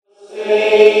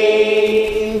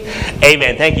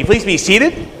Amen. Thank you. Please be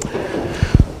seated.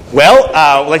 Well,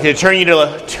 I'd like to turn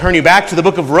you back to the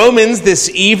book of Romans this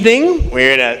evening.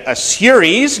 We're in a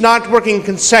series, not working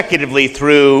consecutively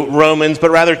through Romans,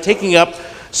 but rather taking up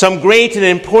some great and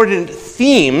important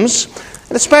themes,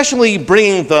 and especially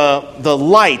bringing the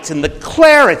light and the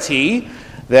clarity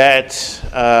that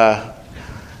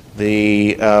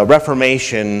the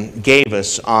Reformation gave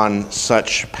us on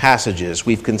such passages.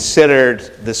 We've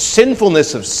considered the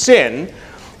sinfulness of sin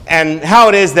and how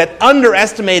it is that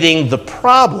underestimating the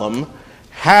problem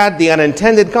had the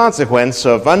unintended consequence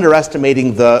of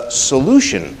underestimating the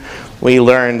solution. We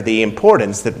learned the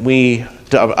importance of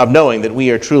knowing that we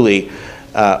are truly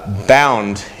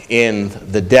bound in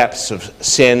the depths of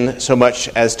sin, so much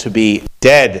as to be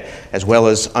dead as well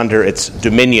as under its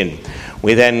dominion.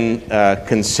 We then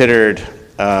considered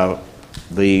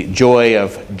the joy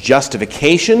of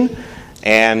justification,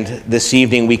 and this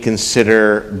evening we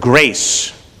consider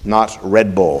grace, not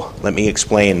Redbull. Let me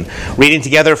explain. Reading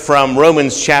together from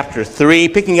Romans chapter 3,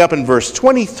 picking up in verse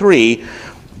 23,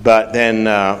 but then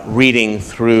reading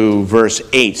through verse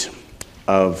 8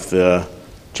 of the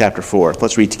chapter 4.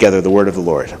 Let's read together the word of the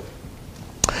Lord.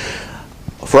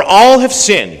 For all have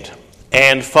sinned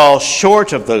and fall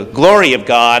short of the glory of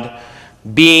God,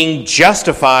 being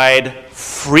justified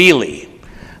freely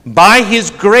by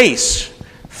his grace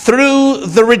through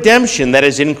the redemption that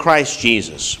is in Christ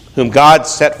Jesus, whom God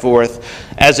set forth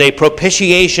as a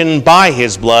propitiation by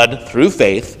his blood through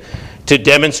faith to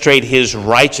demonstrate his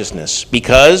righteousness,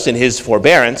 because in his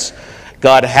forbearance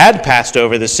God had passed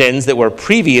over the sins that were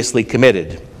previously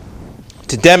committed,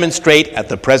 to demonstrate at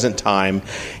the present time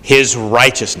his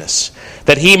righteousness,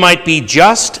 that he might be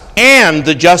just and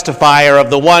the justifier of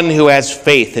the one who has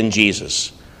faith in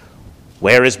Jesus.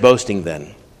 Where is boasting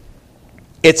then?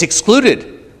 It's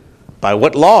excluded. By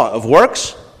what law? Of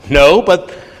works? No,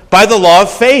 but by the law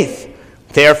of faith.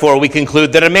 Therefore we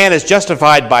conclude that a man is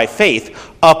justified by faith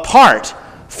apart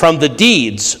from the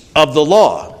deeds of the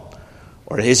law.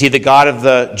 Or is he the God of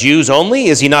the Jews only?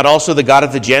 Is he not also the God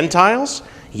of the Gentiles?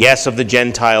 Yes, of the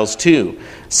Gentiles too,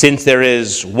 since there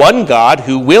is one God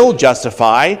who will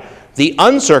justify the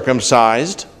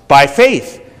uncircumcised by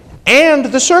faith and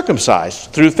the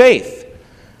circumcised through faith.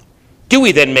 Do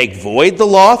we then make void the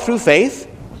law through faith?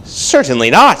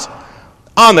 Certainly not.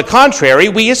 On the contrary,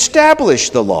 we establish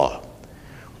the law.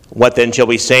 What then shall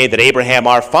we say that Abraham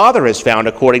our father has found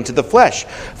according to the flesh?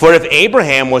 For if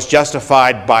Abraham was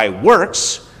justified by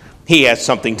works, he has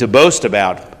something to boast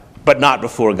about, but not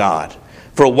before God.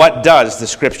 For what does the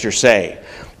Scripture say?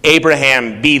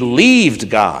 Abraham believed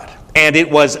God, and it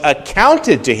was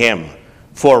accounted to him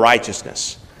for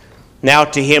righteousness. Now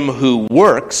to him who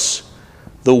works,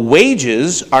 the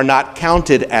wages are not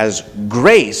counted as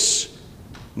grace,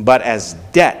 but as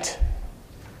debt.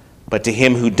 But to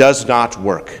him who does not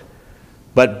work,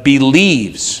 but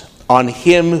believes on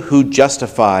him who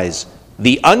justifies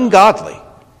the ungodly,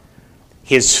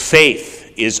 his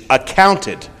faith is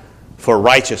accounted for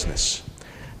righteousness.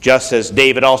 Just as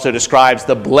David also describes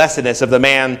the blessedness of the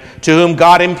man to whom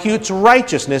God imputes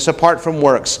righteousness apart from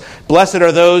works. Blessed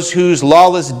are those whose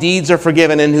lawless deeds are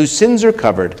forgiven and whose sins are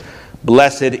covered.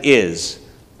 Blessed is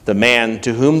the man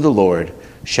to whom the Lord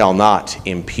shall not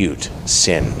impute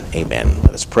sin. Amen.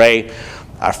 Let us pray.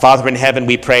 Our Father in heaven,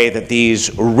 we pray that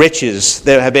these riches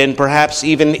that have been perhaps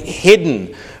even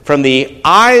hidden from the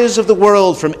eyes of the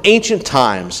world from ancient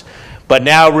times, but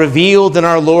now revealed in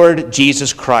our Lord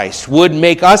Jesus Christ, would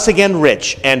make us again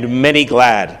rich and many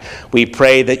glad. We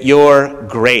pray that your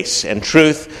grace and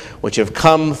truth, which have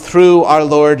come through our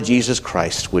Lord Jesus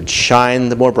Christ, would shine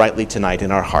the more brightly tonight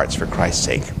in our hearts for Christ's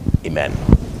sake. Amen.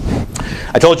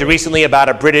 I told you recently about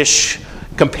a British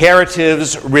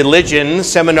comparatives religion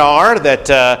seminar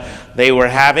that they were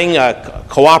having, a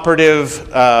cooperative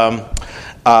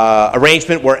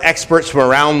arrangement where experts from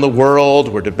around the world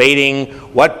were debating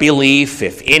what belief,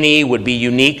 if any, would be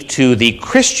unique to the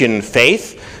Christian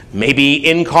faith. Maybe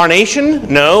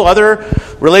incarnation? No, other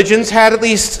religions had at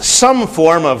least some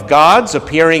form of gods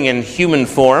appearing in human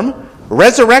form.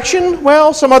 Resurrection?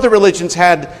 Well, some other religions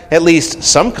had at least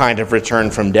some kind of return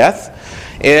from death.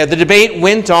 The debate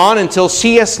went on until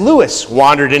C.S. Lewis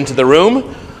wandered into the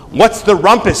room. "What's the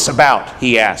rumpus about?"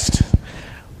 he asked.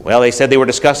 Well, they said they were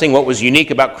discussing what was unique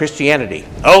about Christianity.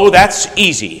 "Oh, that's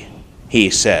easy,"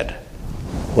 he said.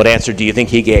 What answer do you think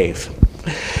he gave?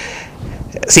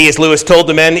 C.S. Lewis told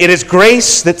the men, "It is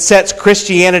grace that sets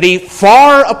Christianity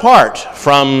far apart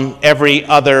from every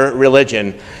other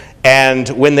religion." And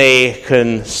when they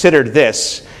considered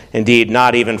this, Indeed,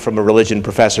 not even from a religion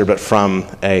professor, but from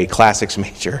a classics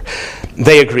major.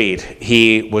 They agreed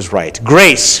he was right.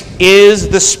 Grace is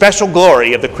the special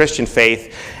glory of the Christian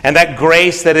faith, and that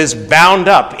grace that is bound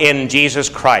up in Jesus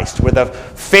Christ, where the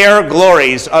fair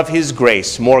glories of his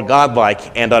grace, more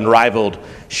godlike and unrivaled,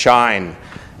 shine,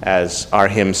 as our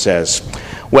hymn says.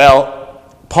 Well,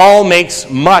 Paul makes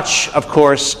much, of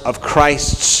course, of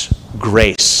Christ's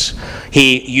grace.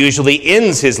 He usually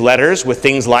ends his letters with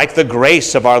things like, the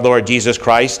grace of our Lord Jesus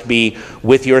Christ be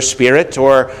with your spirit,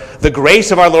 or the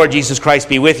grace of our Lord Jesus Christ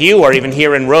be with you, or even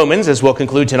here in Romans, as we'll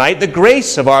conclude tonight, the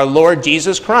grace of our Lord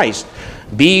Jesus Christ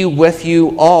be with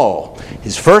you all.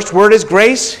 His first word is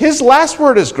grace, his last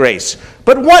word is grace.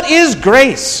 But what is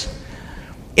grace?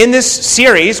 In this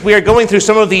series, we are going through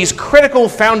some of these critical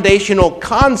foundational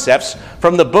concepts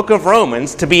from the book of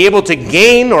Romans to be able to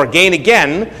gain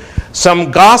again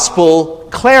some gospel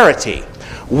clarity.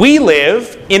 We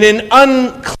live in an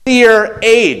unclear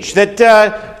age that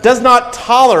does not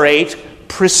tolerate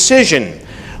precision.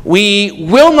 We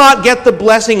will not get the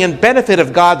blessing and benefit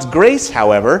of God's grace,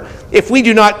 however, if we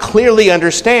do not clearly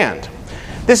understand.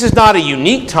 This is not a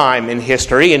unique time in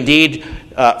history. Indeed,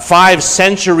 5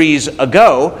 centuries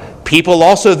ago, people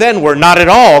also then were not at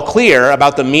all clear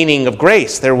about the meaning of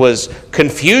grace. There was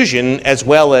confusion as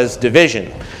well as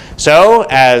division. So,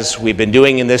 as we've been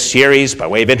doing in this series by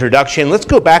way of introduction, let's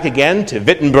go back again to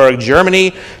Wittenberg,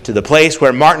 Germany, to the place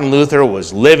where Martin Luther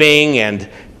was living and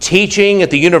teaching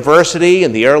at the university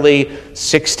in the early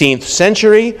 16th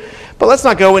century. But let's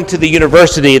not go into the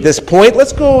university at this point.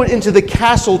 Let's go into the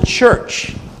castle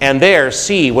church and there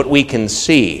see what we can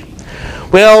see.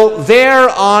 Well, there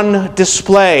on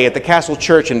display at the castle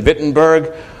church in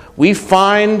Wittenberg, we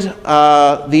find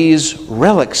these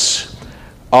relics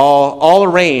all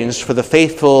arranged for the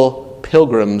faithful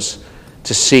pilgrims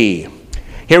to see.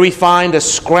 Here we find a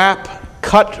scrap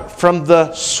cut from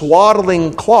the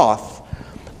swaddling cloth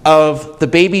of the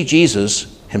baby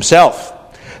Jesus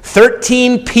himself,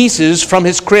 13 pieces from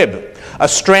his crib, a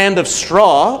strand of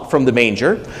straw from the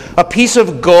manger, a piece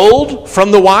of gold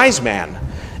from the wise man,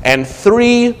 and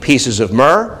 3 pieces of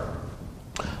myrrh,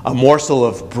 a morsel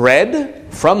of bread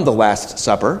from the Last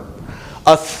Supper,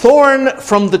 a thorn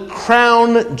from the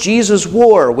crown Jesus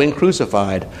wore when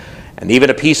crucified, and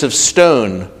even a piece of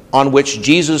stone on which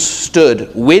Jesus stood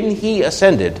when he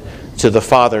ascended to the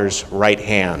Father's right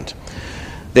hand.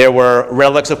 There were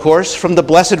relics, of course, from the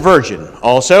Blessed Virgin.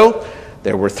 Also,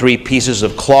 there were 3 pieces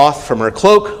of cloth from her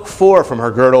cloak, 4 from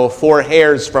her girdle, 4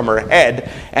 hairs from her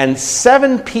head, and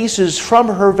 7 pieces from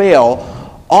her veil,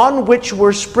 on which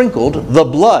were sprinkled the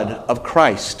blood of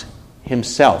Christ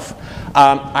himself.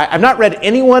 I've not read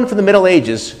anyone from the Middle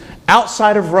Ages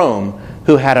outside of Rome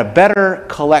who had a better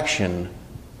collection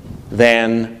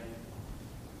than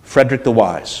Frederick the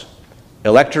Wise,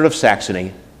 Elector of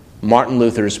Saxony, Martin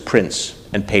Luther's prince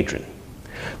and patron.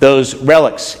 Those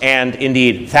relics, and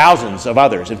indeed thousands of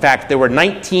others. In fact, there were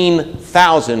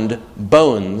 19,000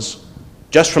 bones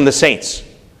just from the saints,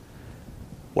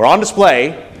 were on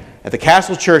display at the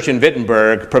castle church in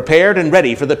Wittenberg, prepared and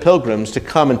ready for the pilgrims to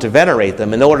come and to venerate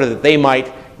them in order that they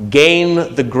might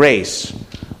gain the grace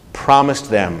promised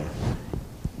them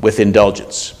with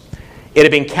indulgence. It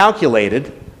had been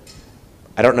calculated,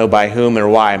 I don't know by whom or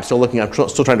why, I'm still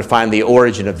trying to find the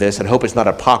origin of this, and hope it's not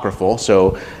apocryphal,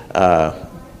 so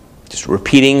just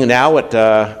repeating now what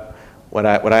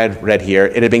I had read here.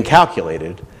 It had been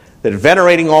calculated that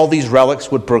venerating all these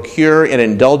relics would procure an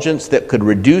indulgence that could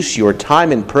reduce your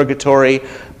time in purgatory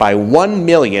by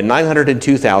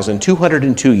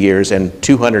 1,902,202 years and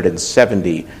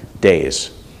 270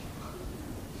 days.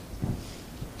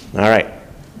 All right.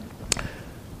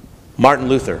 Martin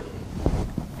Luther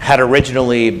had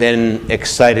originally been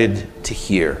excited to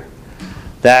hear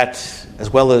that,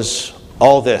 as well as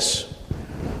all this,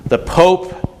 the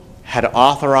Pope had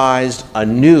authorized a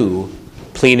new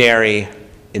plenary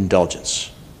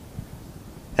indulgence.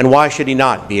 And why should he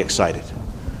not be excited?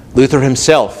 Luther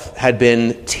himself had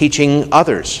been teaching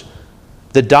others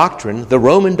the doctrine, the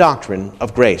Roman doctrine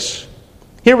of grace.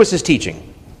 Here was his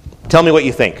teaching. Tell me what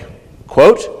you think.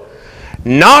 Quote,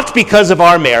 "Not because of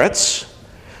our merits.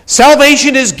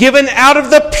 Salvation is given out of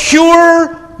the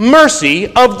pure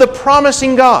mercy of the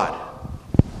promising God."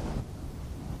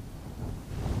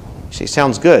 You say,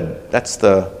 sounds good. That's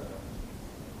the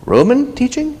Roman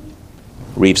teaching?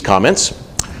 Reeves comments,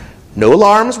 "No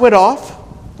alarms went off.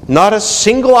 Not a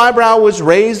single eyebrow was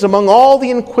raised among all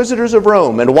the inquisitors of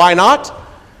Rome. And why not?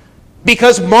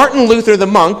 Because Martin Luther the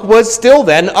monk was still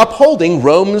then upholding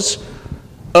Rome's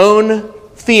own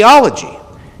theology.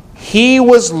 He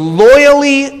was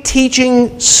loyally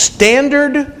teaching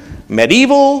standard,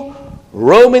 medieval,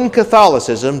 Roman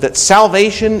Catholicism that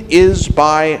salvation is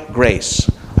by grace.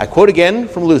 I quote again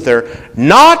from Luther,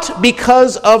 not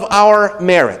because of our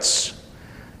merits.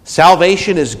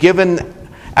 Salvation is given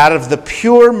out of the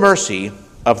pure mercy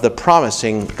of the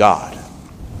promising God.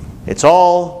 It's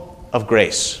all of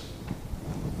grace.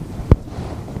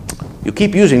 You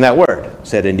keep using that word,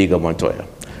 said Inigo Montoya.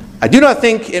 I do not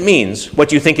think it means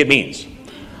what you think it means.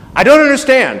 I don't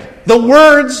understand. The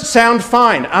words sound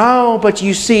fine. Oh, but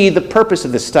you see the purpose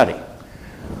of this study.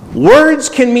 Words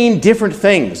can mean different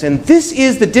things, and this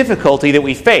is the difficulty that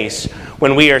we face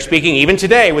when we are speaking, even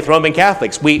today, with Roman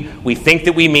Catholics. We think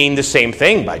that we mean the same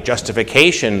thing by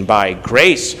justification, by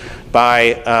grace,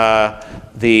 by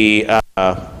the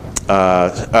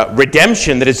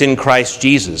redemption that is in Christ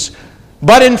Jesus.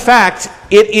 But in fact,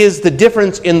 it is the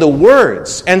difference in the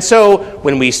words. And so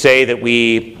when we say that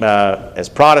we, as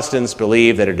Protestants,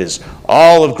 believe that it is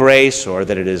all of grace, or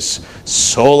that it is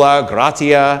sola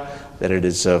gratia, that it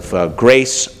is of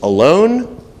grace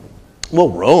alone, well,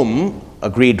 Rome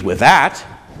agreed with that,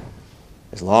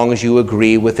 as long as you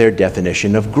agree with their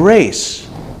definition of grace.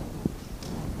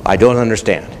 I don't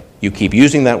understand. You keep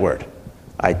using that word.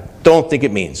 I don't think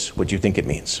it means what you think it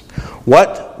means.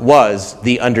 What was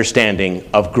the understanding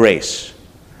of grace?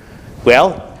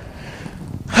 Well,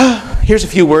 here's a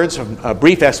few words, a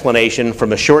brief explanation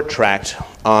from a short tract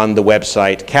on the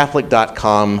website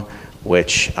Catholic.com,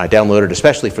 which I downloaded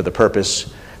especially for the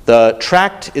purpose. The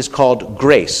tract is called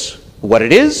Grace, What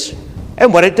It Is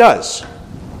and What It Does.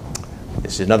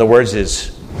 This, in other words,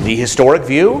 is the historic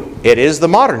view. It is the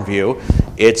modern view.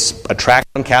 It's a tract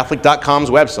on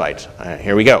Catholic.com's website.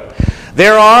 Here we go.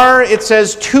 There are, it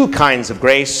says, two kinds of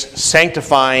grace,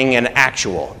 sanctifying and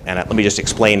actual. And let me just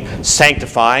explain.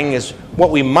 Sanctifying is what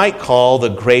we might call the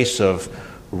grace of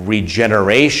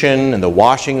regeneration and the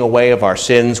washing away of our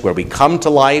sins, where we come to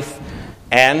life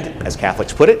and, as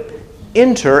Catholics put it,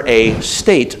 enter a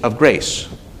state of grace.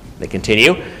 They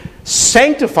continue.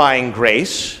 Sanctifying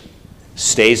grace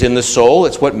stays in the soul.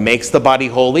 It's what makes the body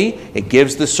holy. It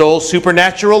gives the soul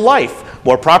supernatural life.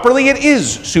 More properly, it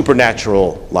is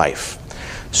supernatural life.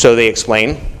 So they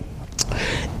explain,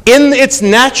 in its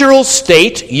natural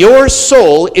state, your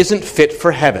soul isn't fit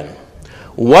for heaven.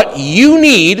 What you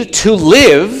need to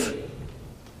live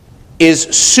is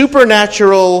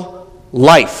supernatural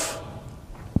life,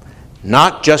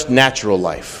 not just natural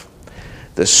life.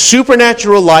 The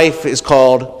supernatural life is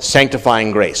called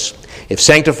sanctifying grace. If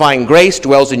sanctifying grace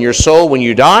dwells in your soul when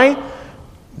you die,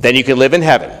 then you can live in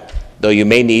heaven, though you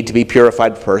may need to be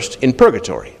purified first in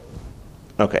purgatory.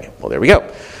 Okay, well, there we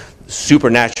go.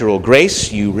 Supernatural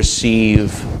grace you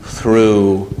receive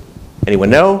through, anyone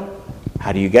know?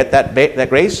 How do you get that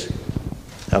grace?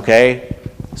 Okay,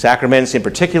 sacraments in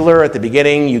particular, at the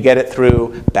beginning, you get it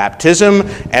through baptism,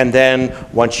 and then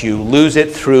once you lose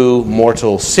it through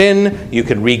mortal sin, you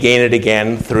can regain it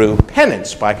again through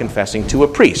penance by confessing to a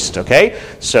priest, okay?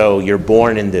 So you're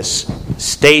born in this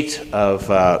state of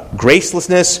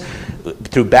gracelessness.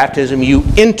 Through baptism, you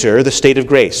enter the state of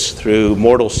grace. Through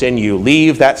mortal sin, you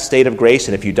leave that state of grace,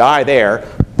 and if you die there,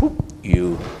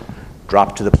 you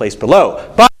drop to the place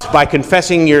below. But by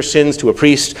confessing your sins to a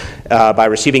priest, by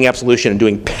receiving absolution and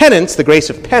doing penance, the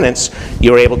grace of penance,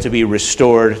 you're able to be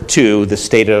restored to the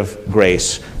state of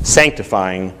grace,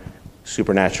 sanctifying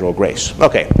supernatural grace.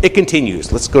 Okay, it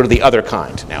continues. Let's go to the other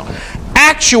kind now.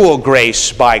 Actual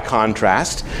grace, by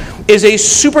contrast, is a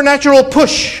supernatural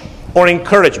push or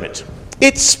encouragement.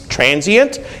 It's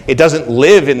transient. It doesn't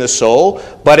live in the soul,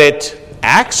 but it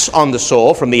acts on the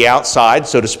soul from the outside,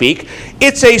 so to speak.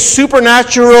 It's a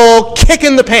supernatural kick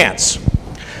in the pants.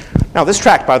 Now, this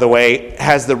tract, by the way,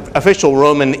 has the official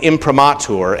Roman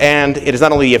imprimatur, and it is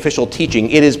not only the official teaching,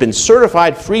 it has been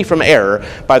certified free from error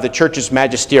by the Church's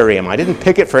magisterium. I didn't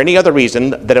pick it for any other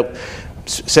reason.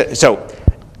 So,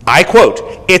 I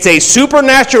quote, "It's a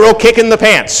supernatural kick in the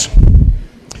pants.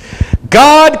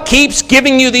 God keeps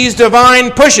giving you these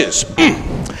divine pushes.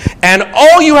 And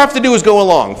all you have to do is go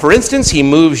along. For instance, he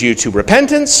moves you to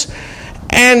repentance,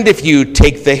 and if you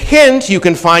take the hint, you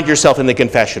can find yourself in the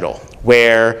confessional,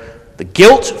 where the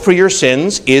guilt for your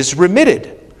sins is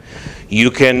remitted. You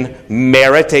can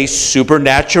merit a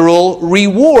supernatural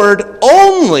reward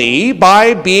only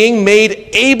by being made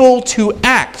able to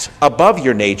act above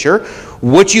your nature,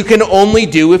 which you can only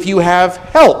do if you have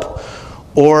help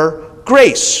or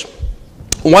grace.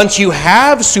 Once you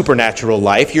have supernatural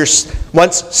life,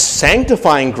 once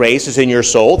sanctifying grace is in your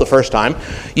soul the first time,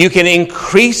 you can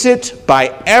increase it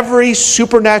by every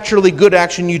supernaturally good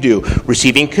action you do,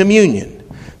 receiving communion,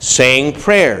 saying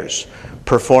prayers,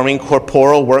 performing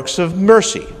corporal works of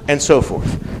mercy, and so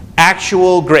forth.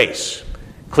 Actual grace.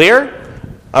 Clear?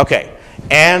 Okay.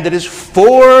 And it is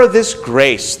for this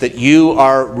grace that you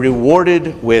are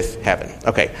rewarded with heaven.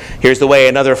 Okay, here's the way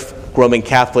another Roman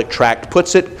Catholic tract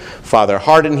puts it. Father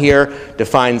Hardin here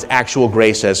defines actual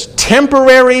grace as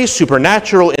temporary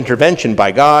supernatural intervention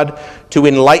by God to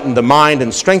enlighten the mind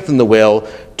and strengthen the will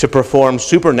to perform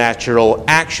supernatural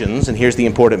actions, and here's the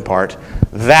important part,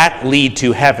 that lead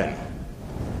to heaven.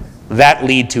 That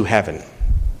lead to heaven.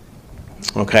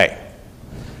 Okay.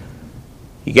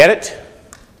 You get it?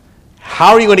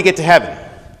 How are you going to get to heaven?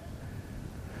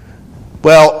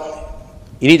 Well,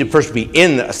 you need to first be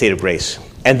in a state of grace,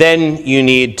 and then you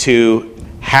need to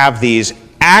have these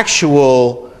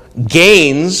actual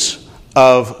gains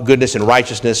of goodness and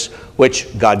righteousness,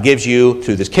 which God gives you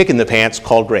through this kick in the pants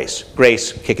called grace.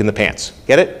 Grace, kick in the pants.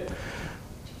 Get it?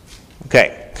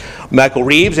 Okay. Michael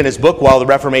Reeves, in his book, While the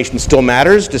Reformation Still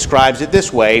Matters, describes it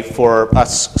this way for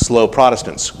us slow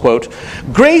Protestants. Quote,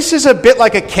 grace is a bit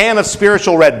like a can of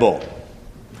spiritual Red Bull.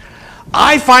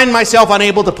 I find myself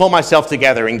unable to pull myself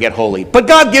together and get holy, but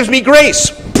God gives me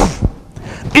grace.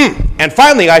 And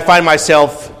finally, I find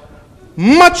myself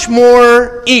much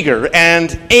more eager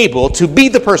and able to be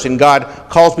the person God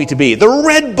calls me to be. The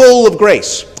Red Bull of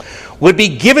grace would be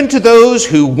given to those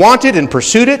who wanted and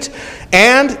pursued it,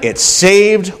 and it's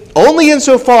saved only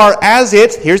insofar as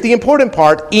it, here's the important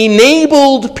part,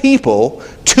 enabled people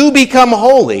to become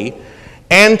holy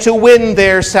and to win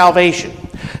their salvation.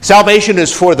 Salvation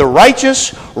is for the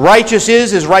righteous. Righteous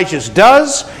is as righteous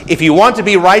does. If you want to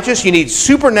be righteous, you need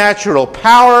supernatural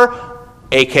power,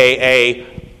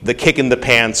 a.k.a. the kick in the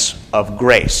pants of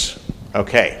grace.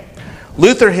 Okay.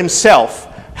 Luther himself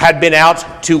had been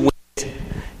out to win it,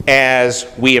 as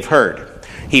we have heard.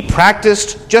 He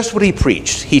practiced just what he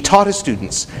preached. He taught his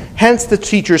students. Hence the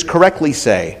teachers correctly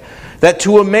say that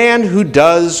to a man who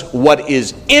does what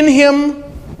is in him,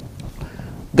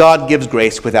 God gives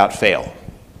grace without fail.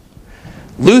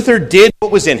 Luther did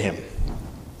what was in him.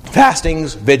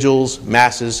 Fastings, vigils,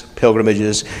 masses,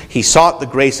 pilgrimages. He sought the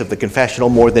grace of the confessional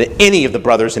more than any of the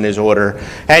brothers in his order.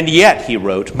 And yet, he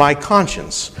wrote, my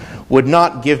conscience would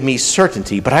not give me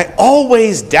certainty, but I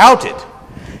always doubted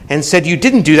and said, you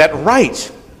didn't do that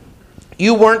right.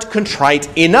 You weren't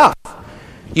contrite enough.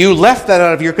 You left that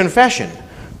out of your confession.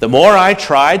 The more I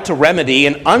tried to remedy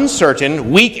an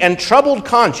uncertain, weak, and troubled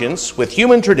conscience with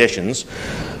human traditions,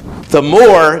 the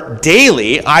more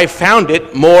daily I found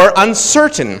it more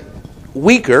uncertain,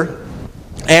 weaker,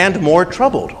 and more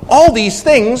troubled. All these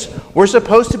things were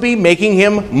supposed to be making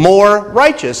him more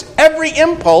righteous. Every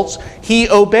impulse he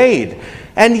obeyed.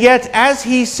 And yet, as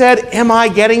he said, am I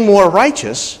getting more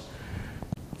righteous?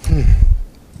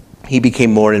 He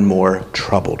became more and more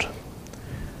troubled.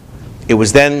 It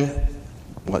was then,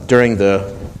 during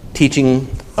the teaching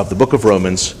of the book of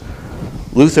Romans,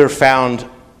 Luther found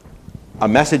a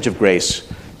message of grace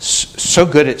so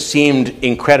good it seemed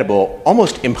incredible,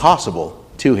 almost impossible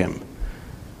to him,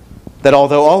 that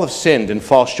although all have sinned and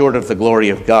fall short of the glory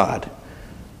of God,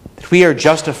 that we are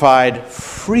justified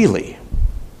freely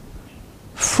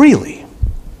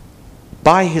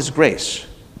by his grace.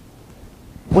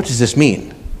 What does this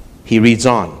mean? He reads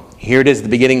on. Here it is, the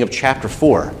beginning of chapter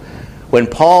 4, when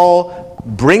Paul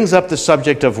brings up the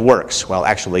subject of works. Well,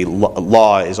 actually,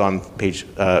 law is on page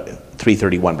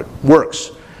 331, but works.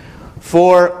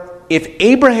 For if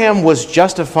Abraham was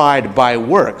justified by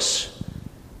works,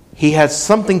 he has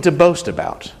something to boast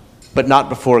about, but not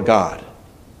before God.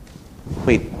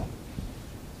 Wait.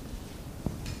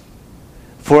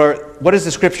 For what does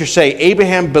the scripture say?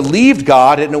 Abraham believed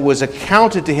God, and it was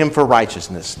accounted to him for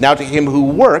righteousness. Now to him who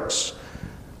works,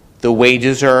 the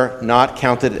wages are not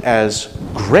counted as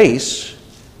grace,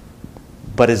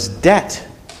 but as debt.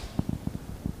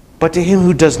 But to him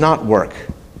who does not work,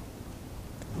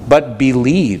 but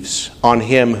believes on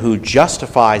him who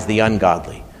justifies the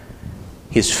ungodly,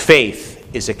 his faith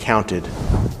is accounted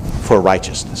for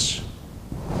righteousness.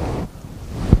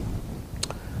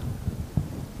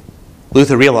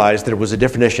 Luther realized there was a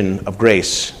definition of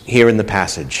grace here in the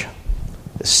passage,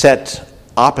 set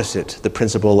opposite the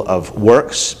principle of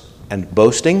works and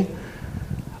boasting,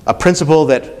 a principle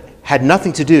that had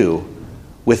nothing to do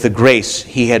with the grace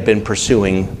he had been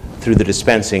pursuing through the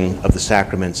dispensing of the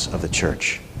sacraments of the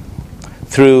church,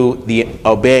 through the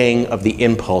obeying of the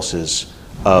impulses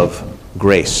of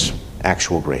grace,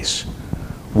 actual grace.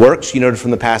 Works, you noted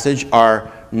from the passage,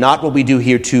 are not what we do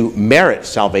here to merit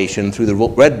salvation through the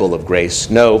Red Bull of grace.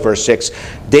 No, verse 6,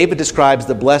 David describes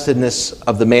the blessedness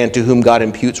of the man to whom God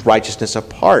imputes righteousness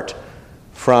apart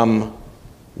from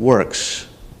works.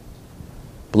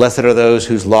 Blessed are those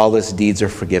whose lawless deeds are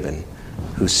forgiven,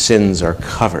 whose sins are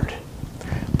covered.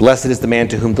 Blessed is the man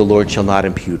to whom the Lord shall not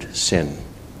impute sin.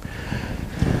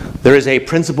 There is a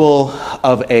principle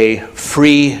of a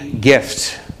free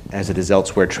gift, as it is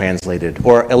elsewhere translated,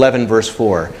 or 11 verse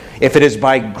 4. If it is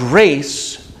by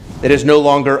grace, it is no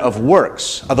longer of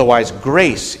works. Otherwise,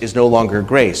 grace is no longer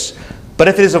grace. But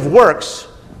if it is of works,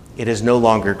 it is no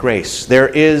longer grace. There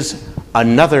is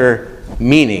another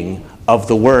meaning of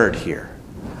the word here,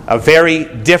 a very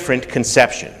different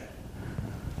conception,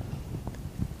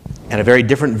 and a very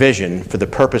different vision for the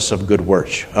purpose of good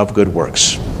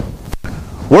works.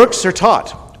 Works are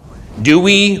taught. Do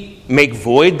we make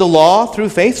void the law through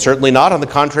faith? Certainly not. On the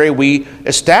contrary, we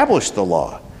establish the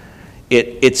law.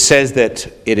 It says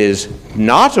that it is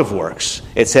not of works.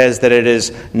 It says that it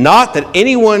is not that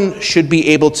anyone should be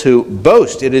able to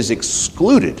boast. It is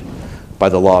excluded by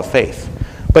the law of faith.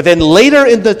 But then later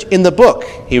in the book,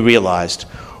 he realized,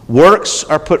 works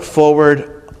are put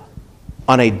forward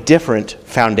on a different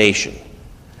foundation.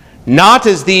 Not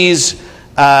as these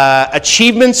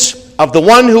achievements of the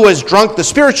one who has drunk the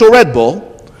spiritual Red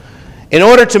Bull in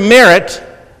order to merit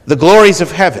the glories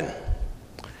of heaven.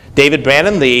 David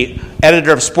Brannon, the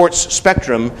editor of Sports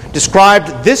Spectrum,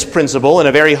 described this principle in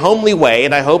a very homely way,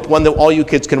 and I hope one that all you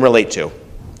kids can relate to.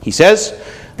 He says,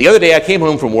 "The other day I came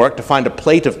home from work to find a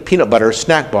plate of peanut butter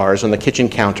snack bars on the kitchen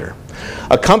counter.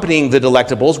 Accompanying the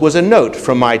delectables was a note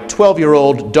from my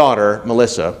 12-year-old daughter,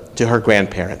 Melissa, to her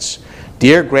grandparents.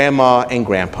 'Dear Grandma and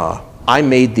Grandpa, I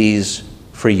made these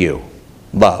for you.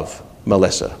 Love,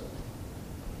 Melissa.'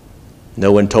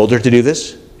 No one told her to do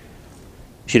this.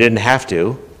 She didn't have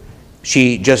to.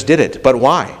 She just did it. But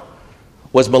why?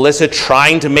 Was Melissa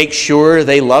trying to make sure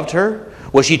they loved her?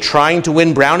 Was she trying to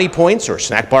win brownie points or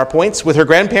snack bar points with her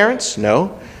grandparents?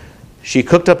 No. She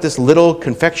cooked up this little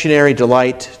confectionery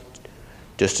delight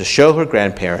just to show her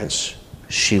grandparents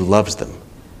she loves them.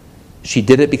 She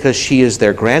did it because she is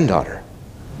their granddaughter,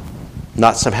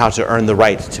 not somehow to earn the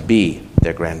right to be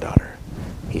their granddaughter."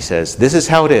 He says, this is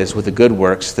how it is with the good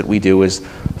works that we do as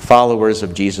followers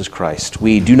of Jesus Christ.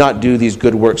 We do not do these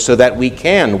good works so that we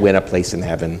can win a place in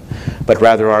heaven, but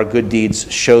rather our good deeds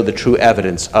show the true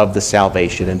evidence of the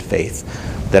salvation and faith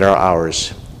that are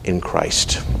ours in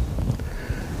Christ.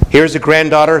 Here's a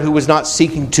granddaughter who was not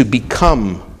seeking to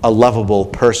become a lovable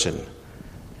person.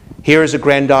 Here is a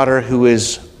granddaughter who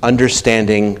is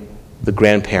understanding the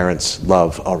grandparents'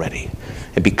 love already.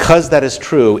 And because that is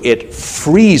true, it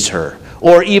frees her,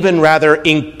 or even rather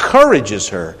encourages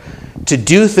her, to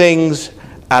do things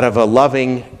out of a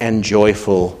loving and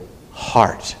joyful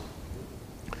heart.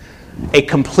 A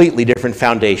completely different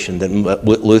foundation than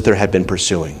what Luther had been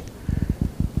pursuing.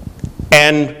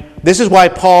 And this is why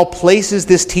Paul places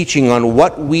this teaching on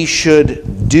what we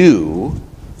should do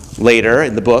later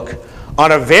in the book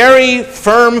on a very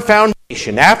firm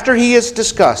foundation after he has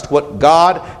discussed what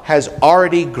God has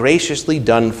already graciously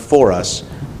done for us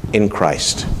in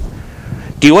Christ.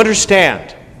 Do you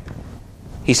understand?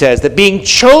 He says that being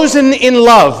chosen in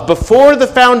love before the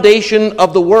foundation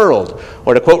of the world,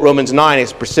 or to quote Romans 9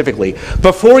 specifically,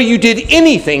 before you did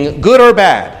anything good or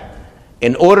bad,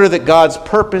 in order that God's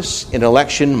purpose in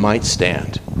election might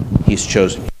stand, he's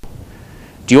chosen you.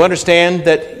 Do you understand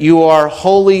that you are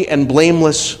holy and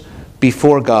blameless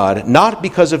before God, not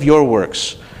because of your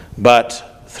works,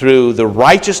 but through the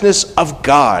righteousness of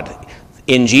God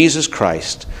in Jesus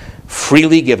Christ,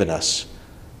 freely given us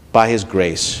by his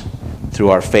grace through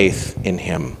our faith in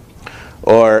him?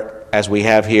 Or, as we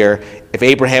have here, if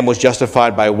Abraham was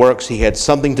justified by works, he had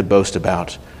something to boast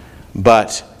about.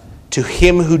 But to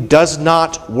him who does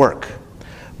not work,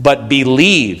 but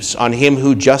believes on him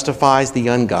who justifies the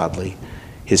ungodly,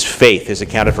 his faith is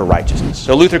accounted for righteousness.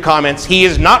 So Luther comments, he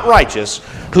is not righteous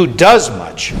who does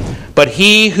much, but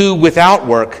he who without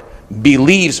work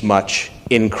believes much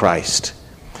in Christ.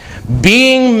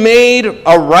 Being made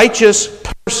a righteous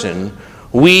person,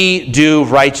 we do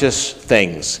righteous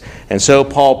things. And so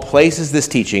Paul places this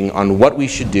teaching on what we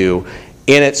should do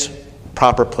in its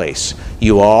proper place.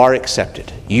 You are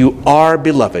accepted. You are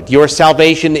beloved. Your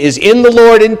salvation is in the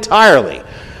Lord entirely,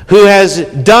 who has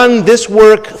done this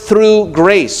work through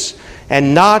grace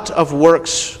and not of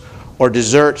works or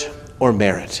desert or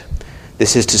merit.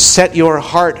 This is to set your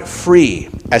heart free,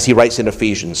 as he writes in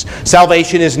Ephesians.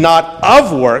 Salvation is not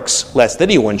of works, lest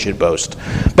anyone should boast,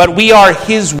 but we are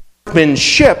his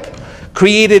workmanship,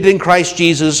 created in Christ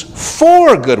Jesus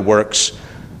for good works,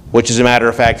 which, as a matter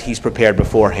of fact, he's prepared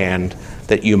beforehand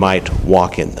that you might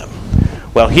walk in them.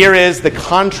 Well, here is the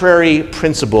contrary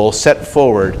principle set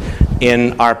forward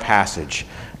in our passage.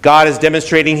 God is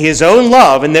demonstrating his own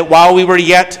love in that while we were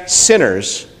yet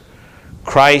sinners,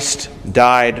 Christ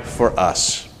died for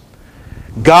us.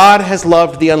 God has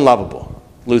loved the unlovable,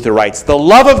 Luther writes. The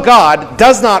love of God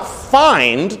does not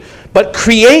find but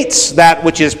creates that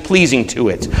which is pleasing to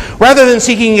it. Rather than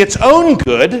seeking its own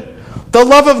good, the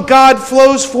love of God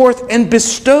flows forth and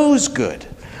bestows good.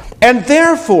 And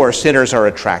therefore sinners are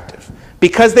attractive,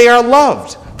 because they are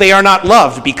loved. They are not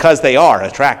loved because they are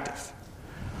attractive.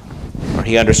 Or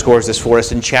he underscores this for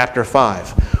us in chapter 5.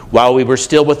 While we were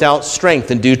still without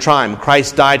strength in due time,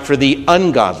 Christ died for the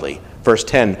ungodly. Verse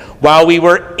 10, while we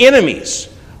were enemies,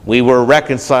 we were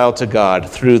reconciled to God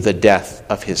through the death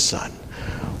of his Son.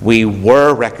 We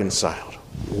were reconciled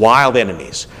while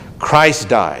enemies. Christ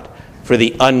died for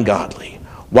the ungodly.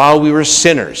 While we were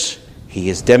sinners, he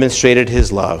has demonstrated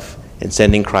his love in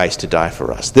sending Christ to die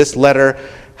for us. This letter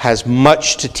has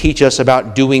much to teach us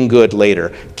about doing good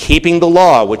later, keeping the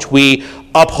law, which we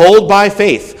uphold by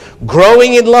faith,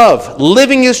 growing in love,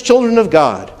 living as children of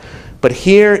God. But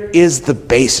here is the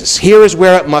basis. Here is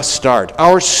where it must start.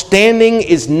 Our standing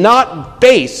is not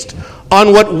based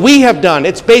on what we have done.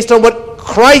 It's based on what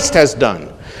Christ has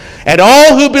done. And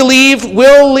all who believe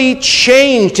will be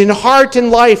changed in heart and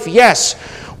life. Yes,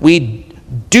 we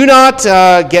do not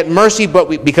get mercy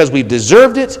because we've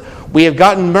deserved it. We have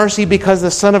gotten mercy because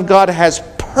the Son of God has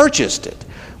purchased it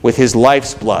with his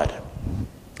life's blood.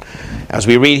 As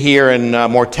we read here in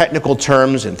more technical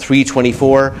terms in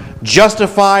 3:24,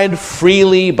 justified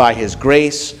freely by his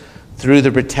grace through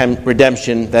the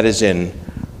redemption that is in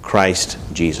Christ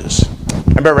Jesus.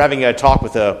 I remember having a talk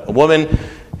with a woman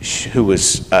who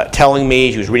was telling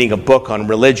me, she was reading a book on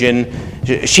religion.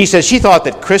 She says she thought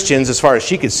that Christians, as far as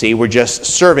she could see, were just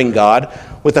serving God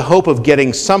with the hope of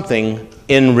getting something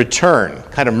in return.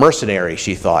 Kind of mercenary,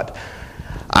 she thought.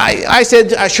 I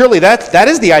said, surely that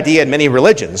is the idea in many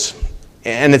religions.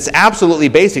 And it's absolutely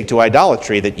basic to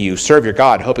idolatry that you serve your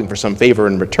God hoping for some favor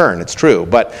in return. It's true.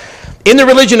 But in the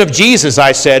religion of Jesus,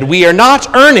 I said, we are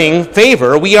not earning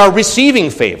favor, we are receiving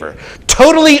favor.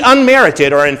 Totally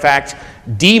unmerited, or in fact,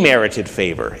 demerited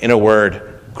favor. In a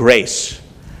word, grace.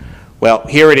 Well,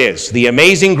 here it is. The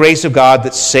amazing grace of God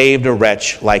that saved a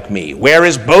wretch like me. Where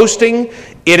is boasting?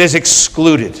 It is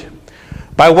excluded.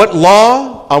 By what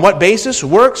law? On what basis?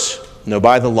 Works? No,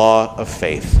 by the law of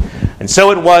faith. And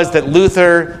so it was that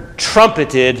Luther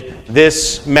trumpeted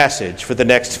this message for the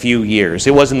next few years.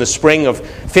 It was in the spring of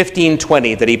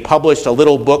 1520 that he published a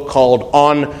little book called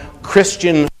On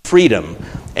Christian Freedom.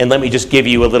 And let me just give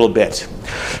you a little bit.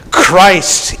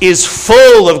 Christ is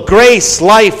full of grace,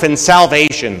 life, and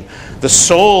salvation. The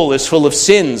soul is full of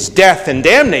sins, death, and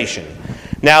damnation.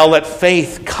 Now let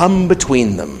faith come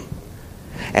between them.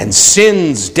 And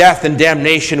sins, death, and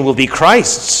damnation will be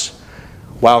Christ's,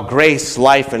 while grace,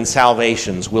 life, and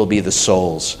salvations will be the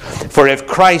soul's. For if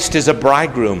Christ is a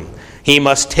bridegroom, he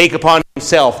must take upon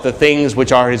himself the things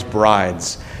which are his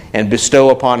bride's, and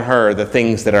bestow upon her the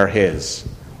things that are his.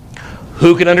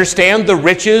 Who can understand the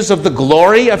riches of the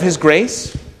glory of his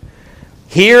grace?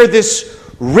 Here this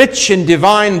rich and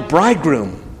divine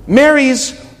bridegroom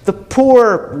marries the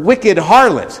poor, wicked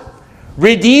harlot,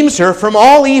 redeems her from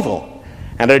all evil,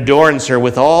 and adorns her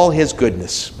with all his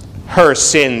goodness. Her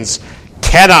sins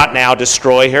cannot now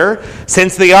destroy her,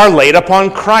 since they are laid upon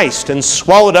Christ and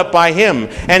swallowed up by him,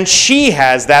 and she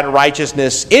has that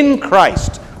righteousness in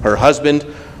Christ, her husband,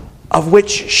 of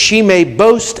which she may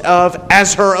boast of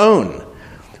as her own,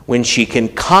 when she can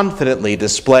confidently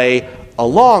display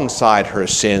alongside her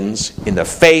sins in the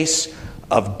face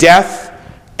of death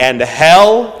and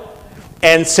hell,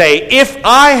 and say, if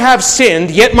I have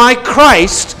sinned, yet my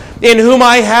Christ, in whom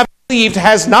I have believed,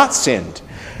 has not sinned.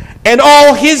 And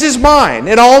all his is mine,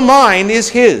 and all mine is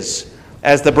his.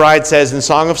 As the bride says in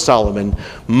Song of Solomon,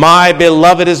 my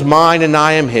beloved is mine, and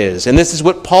I am his. And this is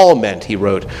what Paul meant, he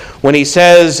wrote, when he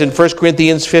says in 1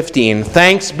 Corinthians 15,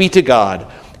 thanks be to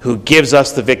God, who gives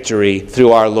us the victory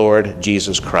through our Lord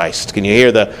Jesus Christ. Can you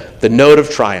hear the note of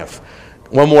triumph?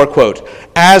 One more quote.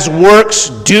 As works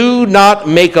do not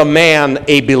make a man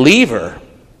a believer,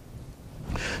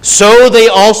 so they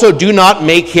also do not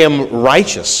make him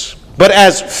righteous. But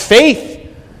as faith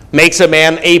makes a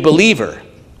man a believer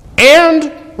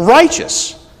and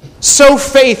righteous, so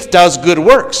faith does good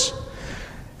works.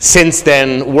 Since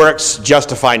then works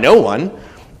justify no one,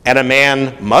 and a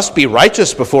man must be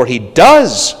righteous before he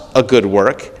does a good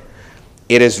work,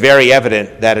 it is very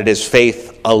evident that it is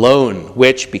faith alone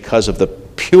which, because of the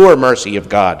pure mercy of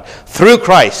God, through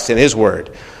Christ and his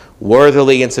word,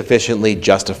 worthily and sufficiently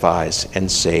justifies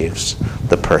and saves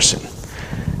the person.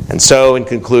 And so, in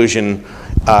conclusion,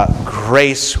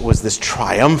 grace was this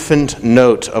triumphant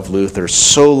note of Luther,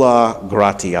 sola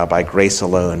gratia, by grace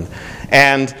alone.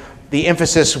 And the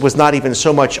emphasis was not even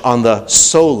so much on the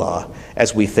sola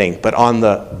as we think, but on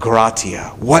the gratia,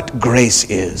 what grace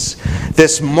is.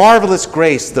 This marvelous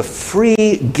grace, the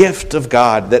free gift of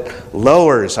God that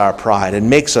lowers our pride and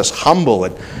makes us humble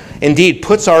and indeed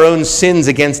puts our own sins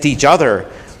against each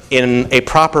other in a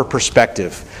proper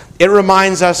perspective. It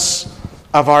reminds us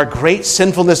of our great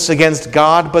sinfulness against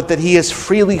God, but that He has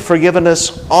freely forgiven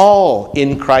us all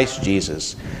in Christ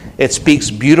Jesus. It speaks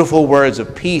beautiful words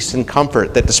of peace and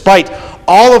comfort, that despite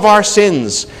all of our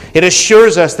sins, it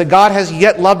assures us that God has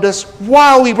yet loved us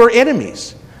while we were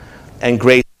enemies. And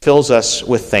grace fills us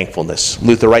with thankfulness.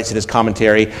 Luther writes in his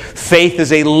commentary, faith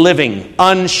is a living,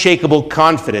 unshakable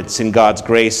confidence in God's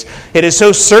grace. It is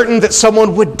so certain that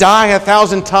someone would die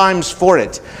 1,000 times for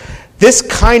it. This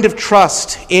kind of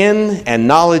trust in and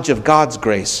knowledge of God's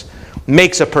grace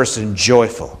makes a person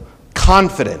joyful,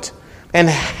 confident, and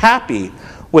happy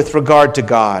with regard to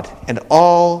God and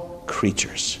all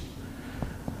creatures.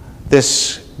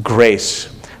 This grace,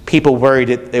 people worried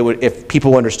if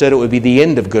people understood it would be the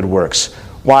end of good works.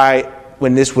 Why,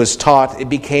 when this was taught, it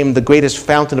became the greatest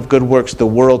fountain of good works the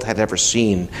world had ever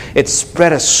seen. It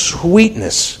spread a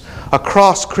sweetness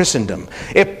across Christendom.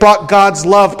 It brought God's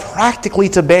love practically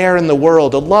to bear in the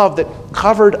world, a love that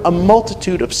covered a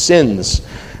multitude of sins,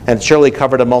 and surely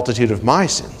covered a multitude of my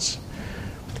sins.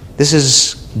 This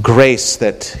is grace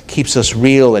that keeps us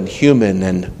real and human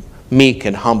and meek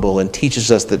and humble, and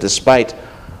teaches us that despite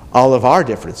all of our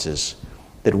differences,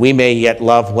 that we may yet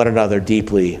love one another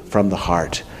deeply from the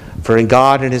heart. For in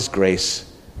God and His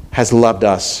grace has loved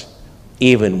us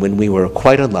even when we were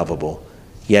quite unlovable,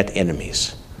 yet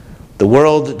enemies. The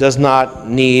world does not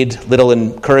need little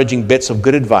encouraging bits of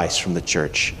good advice from the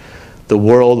church. The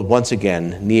world, once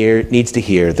again, needs to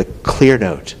hear the clear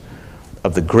note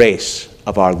of the grace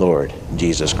of our Lord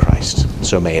Jesus Christ.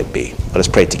 So may it be. Let us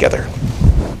pray together.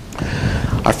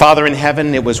 Our Father in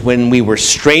heaven, it was when we were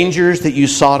strangers that you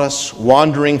sought us,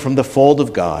 wandering from the fold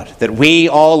of God, that we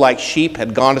all like sheep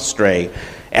had gone astray,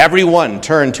 every one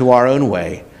turned to our own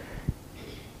way,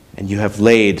 and you have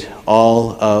laid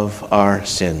all of our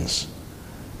sins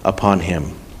upon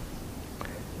Him.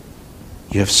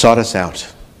 You have sought us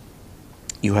out.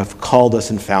 You have called us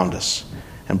and found us,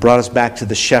 and brought us back to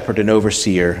the shepherd and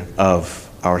overseer of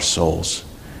our souls.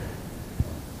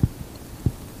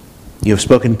 You have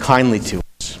spoken kindly to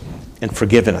us and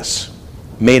forgiven us,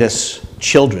 made us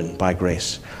children by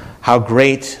grace. How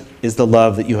great is the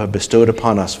love that you have bestowed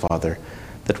upon us, Father,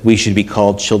 that we should be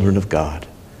called children of God.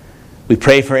 We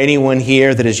pray for anyone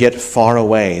here that is yet far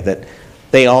away, that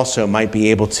they also might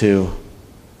be able to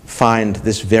find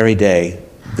this very day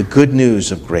the good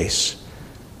news of grace,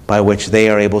 by which they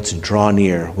are able to draw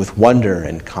near with wonder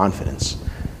and confidence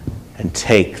and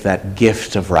take that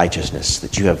gift of righteousness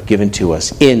that you have given to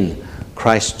us in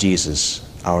Christ Jesus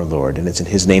our Lord. And it's in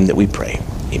His name that we pray.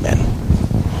 Amen.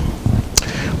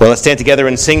 Well, let's stand together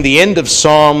and sing the end of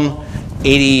Psalm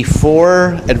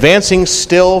 84, advancing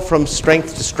still from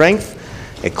strength to strength.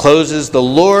 It closes, "The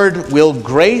Lord will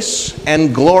grace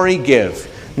and glory give.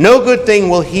 No good thing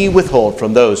will He withhold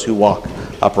from those who walk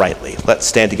uprightly." Let's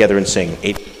stand together and sing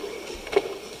 84.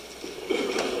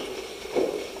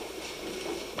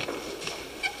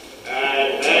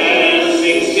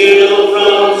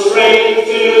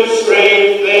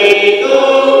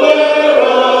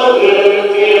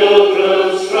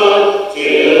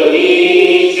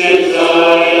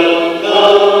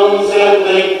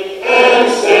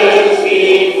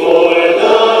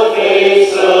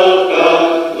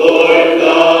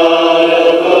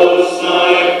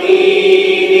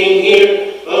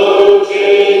 Oh,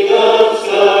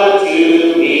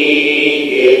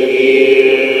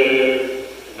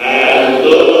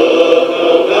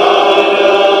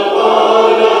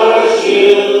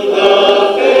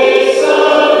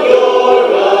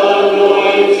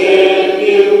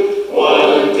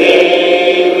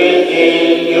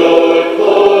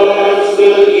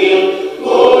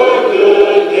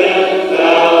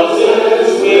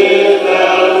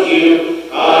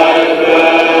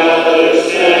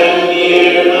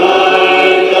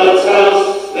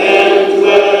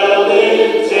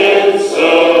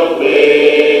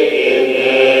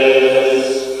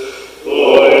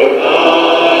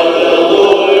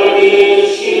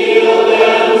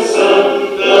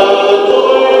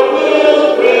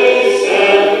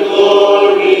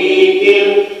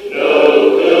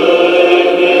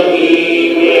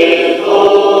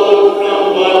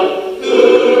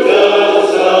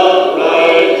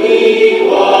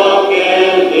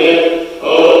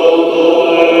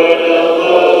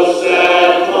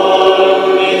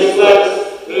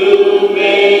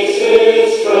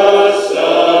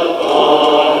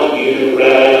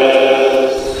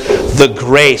 the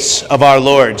grace of our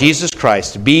Lord Jesus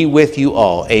Christ be with you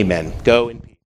all. Amen. Go.